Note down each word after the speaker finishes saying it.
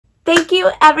Thank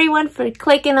you everyone for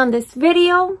clicking on this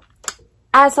video.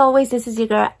 As always, this is your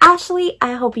girl Ashley.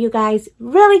 I hope you guys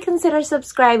really consider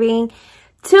subscribing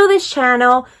to this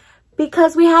channel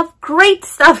because we have great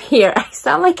stuff here. I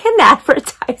sound like an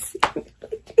advertising.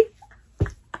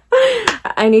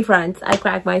 I need friends. I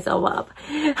crack myself up.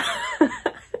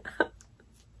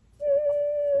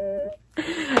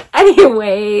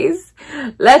 Anyways,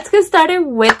 let's get started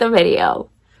with the video.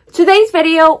 Today's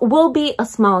video will be a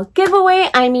small giveaway.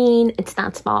 I mean, it's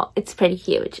not small. It's pretty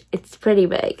huge. It's pretty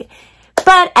big.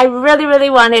 But I really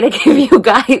wanted to give you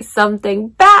guys something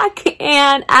back.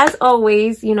 And as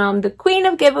always, you know, I'm the queen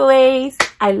of giveaways.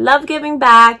 I love giving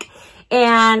back.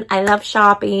 And I love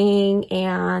shopping.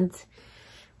 And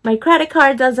my credit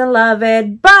card doesn't love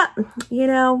it. But, you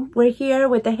know, we're here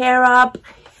with the hair up.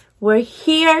 We're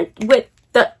here with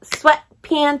the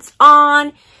sweatpants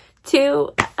on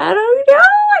to, I don't know,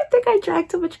 I think I drank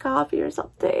too much coffee or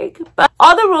something. But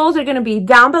all the rules are going to be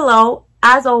down below,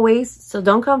 as always. So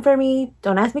don't come for me.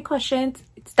 Don't ask me questions.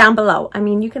 It's down below. I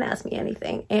mean, you can ask me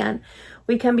anything and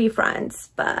we can be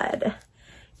friends. But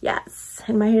yes,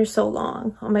 and my hair's so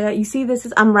long. Oh my God. You see, this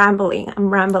is, I'm rambling.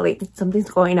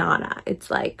 Something's going on. It's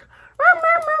like,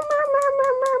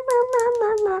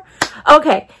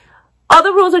 okay. All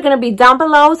the rules are going to be down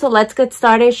below, so let's get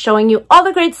started showing you all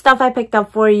the great stuff I picked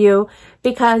up for you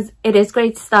because it is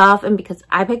great stuff and because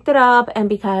I picked it up and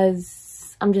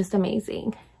because I'm just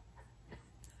amazing.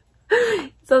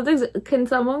 Can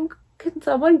someone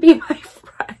be my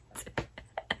friend?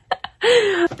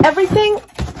 Everything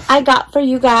I got for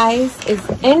you guys is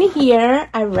in here.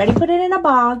 I already put it in a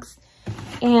box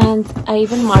and I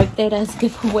even marked it as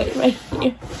giveaway right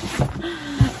here.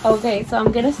 Okay, so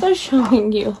I'm gonna start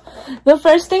showing you. The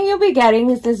first thing you'll be getting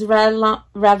is this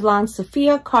Revlon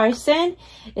Sophia Carson.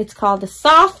 It's called the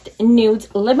Soft Nude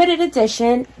Limited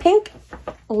Edition Pink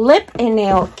Lip and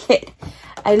Nail Kit.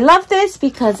 I love this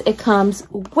because it comes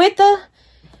with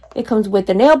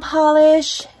the nail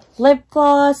polish, lip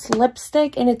gloss,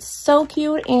 lipstick, and it's so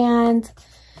cute. And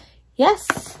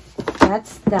yes,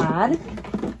 that's that.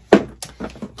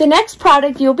 The next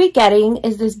product you'll be getting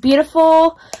is this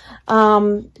beautiful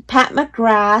Pat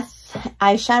McGrath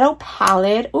eyeshadow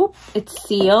palette. Oop, it's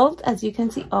sealed, as you can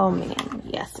see. Oh man,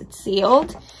 yes, it's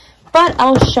sealed. But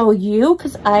I'll show you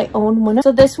because I own one.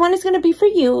 So this one is going to be for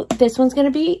you. This one's going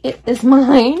to be, it is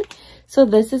mine. So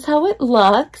this is how it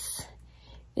looks.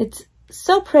 It's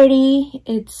so pretty.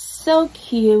 It's so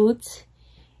cute.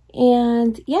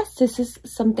 And yes, this is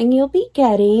something you'll be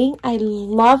getting. I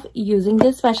love using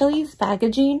this, especially this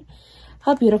packaging.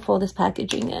 How beautiful this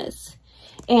packaging is.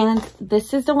 And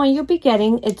this is the one you'll be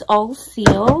getting. It's all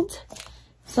sealed.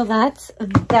 So that's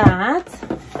that.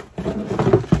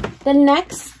 The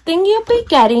next thing you'll be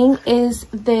getting is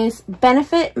this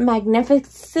Benefit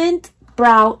Magnificent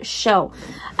Brow Show.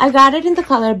 I got it in the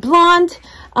color blonde.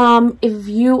 If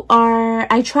you are,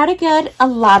 I try to get a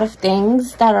lot of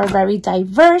things that are very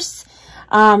diverse.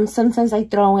 Sometimes I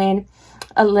throw in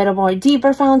a little more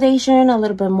deeper foundation, a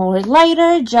little bit more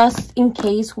lighter, just in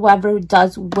case whoever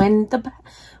does win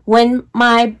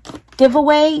my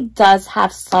giveaway does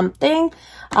have something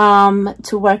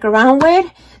to work around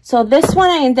with. So this one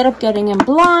I ended up getting in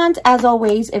blonde. As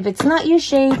always, if it's not your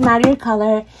shade, not your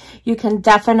color, you can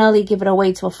definitely give it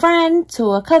away to a friend,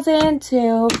 to a cousin,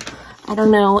 to, I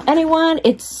don't know, anyone.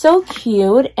 It's so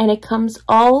cute, and it comes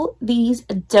all these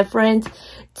different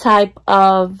type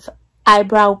of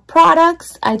eyebrow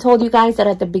products. I told you guys that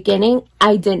at the beginning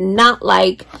I did not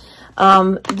like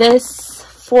this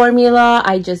formula.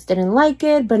 I just didn't like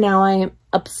it, but now I am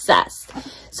obsessed.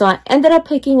 So I ended up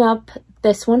picking up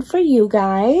this one for you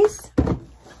guys.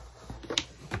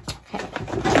 Okay.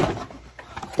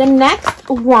 The next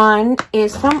one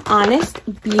is from Honest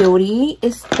Beauty.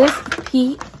 It's this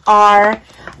PR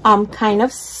kind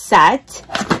of set.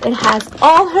 It has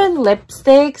all her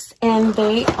lipsticks and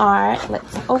they are,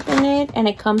 let's open it, and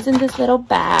it comes in this little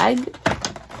bag.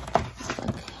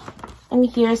 And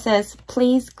here it says,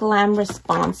 please glam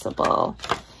responsible.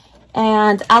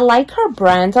 And I like her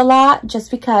brand a lot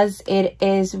just because it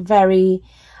is very,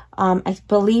 I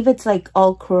believe it's like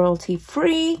all cruelty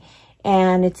free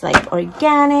and it's like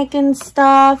organic and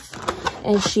stuff.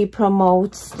 And she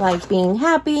promotes like being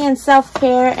happy and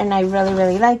self-care, and I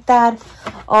really like that.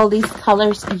 All these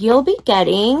colors you'll be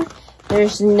getting,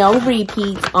 there's no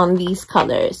repeats on these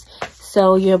colors.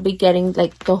 So you'll be getting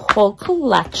like the whole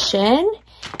collection.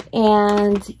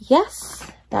 And yes,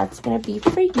 that's gonna be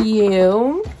for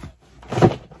you.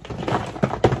 Okay.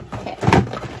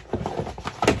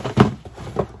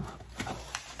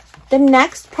 The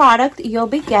next product you'll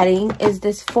be getting is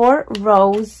this 4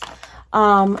 Rose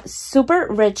Super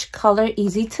rich color,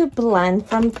 easy to blend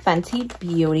from Fenty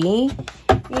Beauty.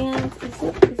 And is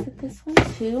it this one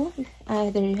too?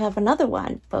 There you have another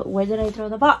one, but where did I throw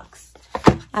the box?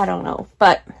 I don't know,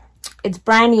 but it's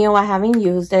brand new. I haven't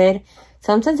used it.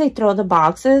 Sometimes I throw the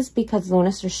boxes because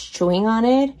Luna starts chewing on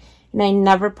it, and I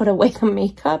never put away the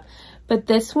makeup. But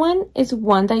this one is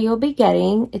one that you'll be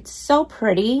getting. It's so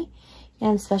pretty,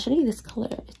 and especially this color.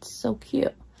 It's so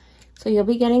cute. So you'll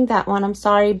be getting that one. I'm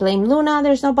sorry, blame Luna.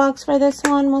 There's no box for this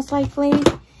one, most likely.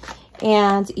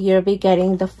 And you'll be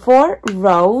getting the 4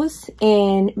 Rose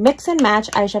in Mix and Match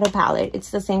eyeshadow palette.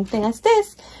 It's the same thing as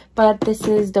this, but this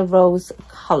is the rose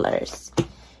colors.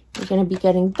 You're going to be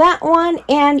getting that one,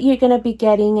 and you're going to be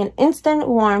getting an Instant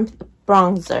Warmth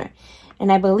bronzer.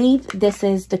 And I believe this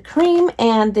is the cream,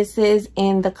 and this is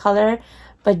in the color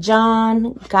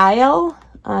Bajan Guile.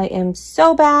 I am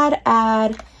so bad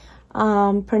at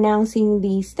pronouncing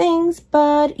these things,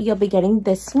 but you'll be getting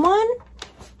this one.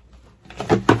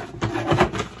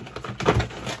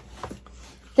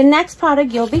 The next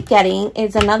product you'll be getting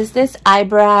is this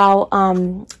eyebrow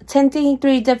tinting,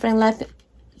 three different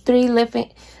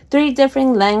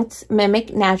lengths,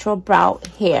 mimic natural brow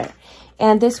hair.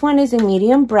 And this one is in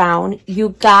medium brown. You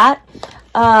got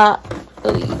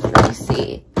let me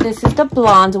see, this is the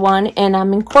blonde one, and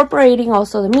I'm incorporating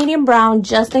also the medium brown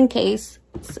just in case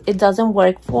it doesn't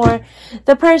work for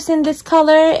the person, this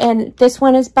color, and this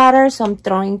one is better, so I'm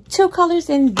throwing 2 colors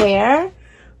in there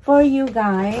for you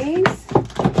guys.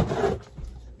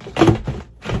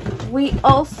 We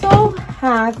also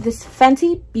have this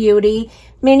Fenty Beauty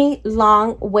mini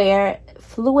long wear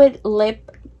fluid lip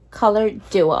color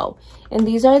duo, and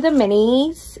these are the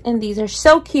minis, and these are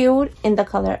so cute in the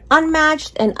color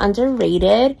Unmatched and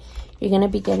Underrated. You're gonna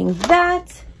be getting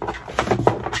that.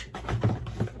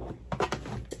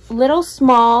 Little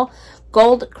small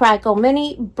gold crackle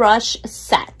mini brush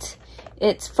set.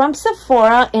 It's from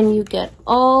Sephora, and you get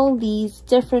all these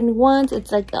different ones.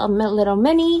 It's like a little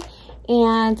mini,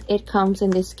 and it comes in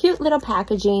this cute little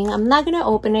packaging. I'm not gonna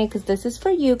open it because this is for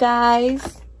you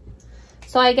guys.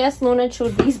 So I guess Luna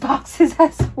chewed these boxes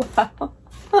as well.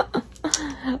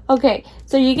 Okay,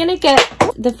 so you're gonna get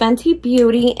the Fenty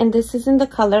Beauty, and this is in the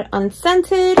color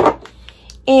Unscented.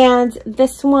 And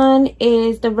this one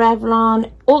is the Revlon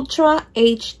Ultra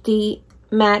HD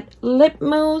Matte Lip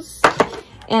Mousse.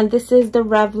 And this is the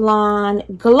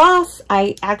Revlon Gloss.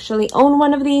 I actually own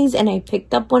one of these, and I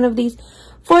picked up one of these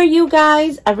for you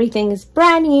guys. Everything is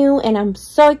brand new, and I'm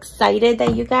so excited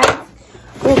that you guys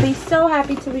will be so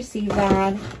happy to receive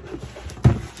that.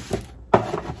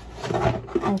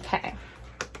 Okay.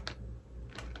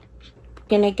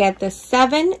 Gonna get the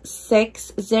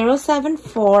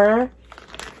 76074.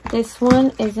 This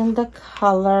one is in the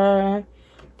color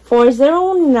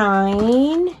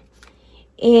 409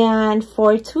 and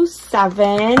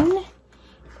 427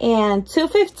 and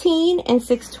 215 and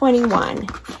 621.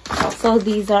 So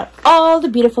these are all the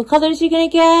beautiful colors you're gonna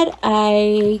get.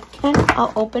 I'll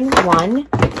open one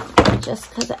just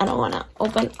because I don't want to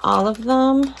open all of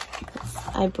them.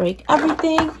 I break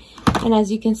everything. And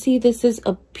as you can see, this is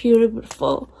a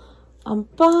beautiful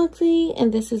unboxing,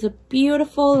 and this is a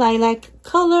beautiful lilac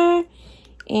color,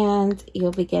 and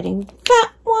you'll be getting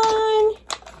that one.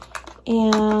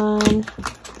 And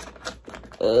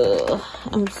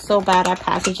I'm so bad at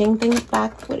packaging things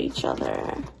back with each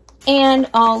other. And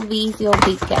all these you'll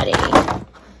be getting,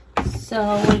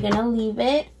 so we're gonna leave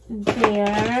it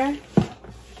there.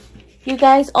 You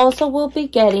guys also will be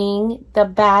getting the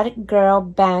Bad Girl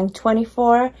Bang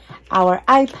 24-hour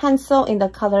eye pencil in the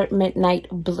color Midnight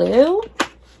Blue.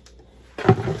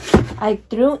 I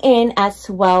threw in as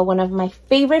well one of my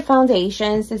favorite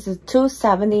foundations. This is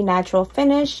 270 Natural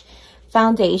Finish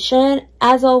foundation.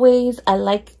 As always,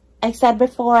 I said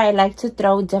before, I like to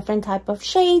throw different type of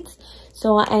shades.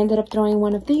 So I ended up throwing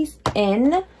one of these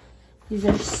in. These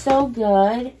are so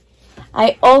good.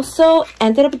 I also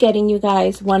ended up getting you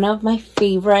guys one of my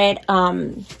favorite,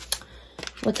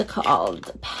 what's it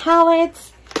called?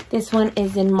 Palettes. This one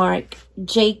is in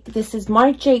this is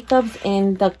Marc Jacobs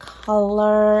in the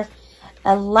color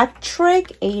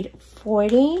Electric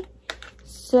 840.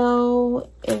 So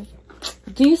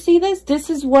do you see this? This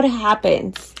is what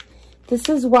happens. This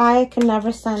is why I can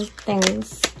never send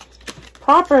things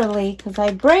properly, because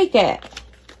I break it.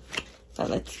 So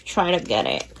let's try to get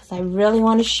it, because I really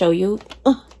want to show you.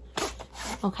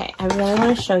 Okay, I really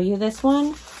want to show you this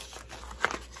one.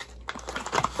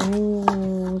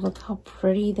 Oh, look how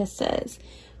pretty this is.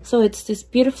 So it's this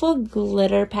beautiful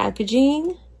glitter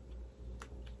packaging,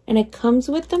 and it comes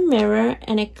with the mirror,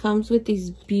 and it comes with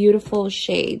these beautiful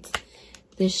shades.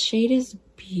 This shade is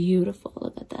beautiful.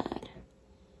 Look at that.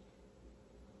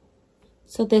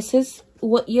 So this is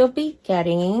what you'll be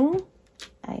getting.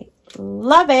 I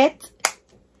love it.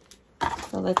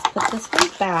 So let's put this one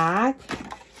back.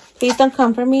 Please don't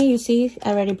come for me. You see,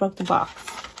 I already broke the box.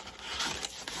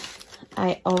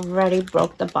 I already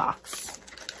broke the box.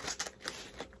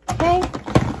 Okay.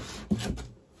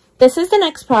 This is the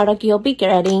next product you'll be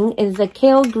getting. Is the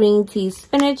Kale Green Tea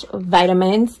Spinach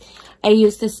Vitamins. I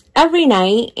use this every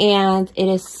night and it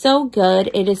is so good.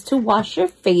 It is to wash your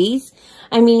face.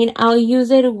 I mean, I'll use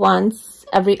it once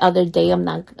every other day. I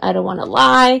don't want to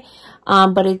lie.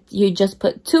 But you just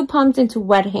put 2 pumps into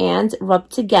wet hands, rub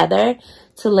together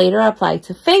to later apply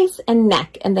to face and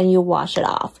neck, and then you wash it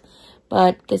off.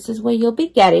 But this is what you'll be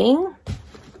getting.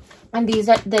 And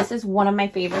this is one of my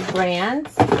favorite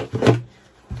brands.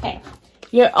 Okay.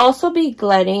 You'll also be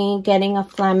getting a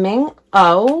Flaming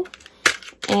O.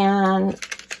 And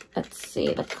let's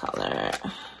see the color.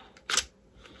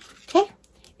 Okay.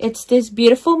 It's this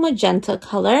beautiful magenta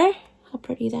color. How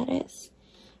pretty that is.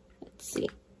 Let's see.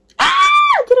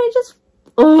 Ah! Did I just...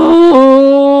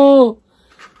 Oh!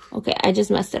 Okay, I just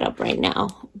messed it up right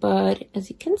now. But as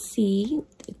you can see,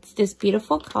 it's this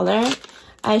beautiful color.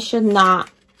 I should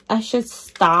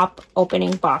stop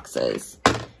opening boxes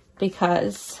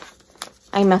because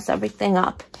I mess everything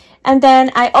up. And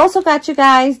then I also got you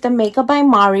guys the Makeup by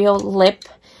Mario lip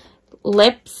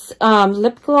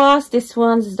gloss. This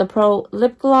one's the Pro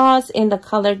Lip Gloss in the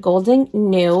color Golden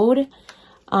Nude.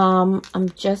 Do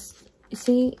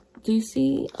you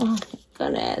see? Oh my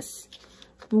goodness.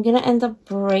 I'm gonna end up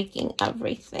breaking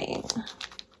everything.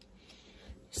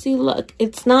 See, look,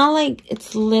 it's not like,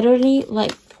 it's literally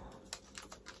like,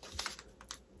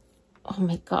 oh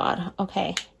my god.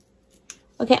 Okay.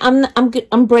 Okay,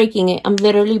 I'm breaking it. I'm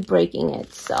literally breaking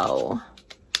it. So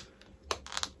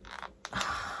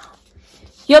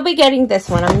you'll be getting this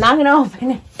one. I'm not gonna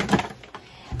open it.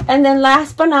 And then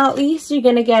last but not least, you're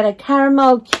gonna get a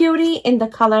Caramel Cutie in the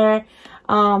color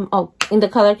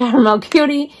Caramel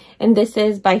Cutie. And this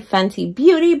is by Fenty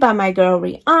Beauty by my girl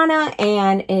Rihanna.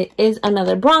 And it is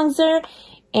another bronzer.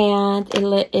 And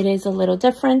it is a little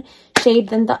different shade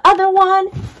than the other one.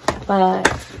 But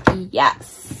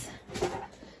yes.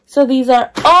 So these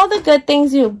are all the good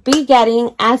things you'll be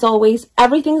getting. As always,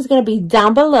 everything's going to be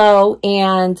down below.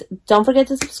 And don't forget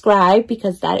to subscribe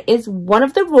because that is one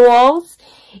of the rules.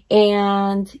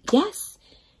 And yes,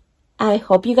 I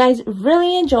hope you guys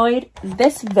really enjoyed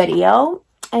this video.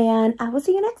 And I will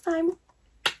see you next time.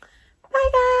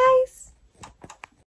 Bye, guys.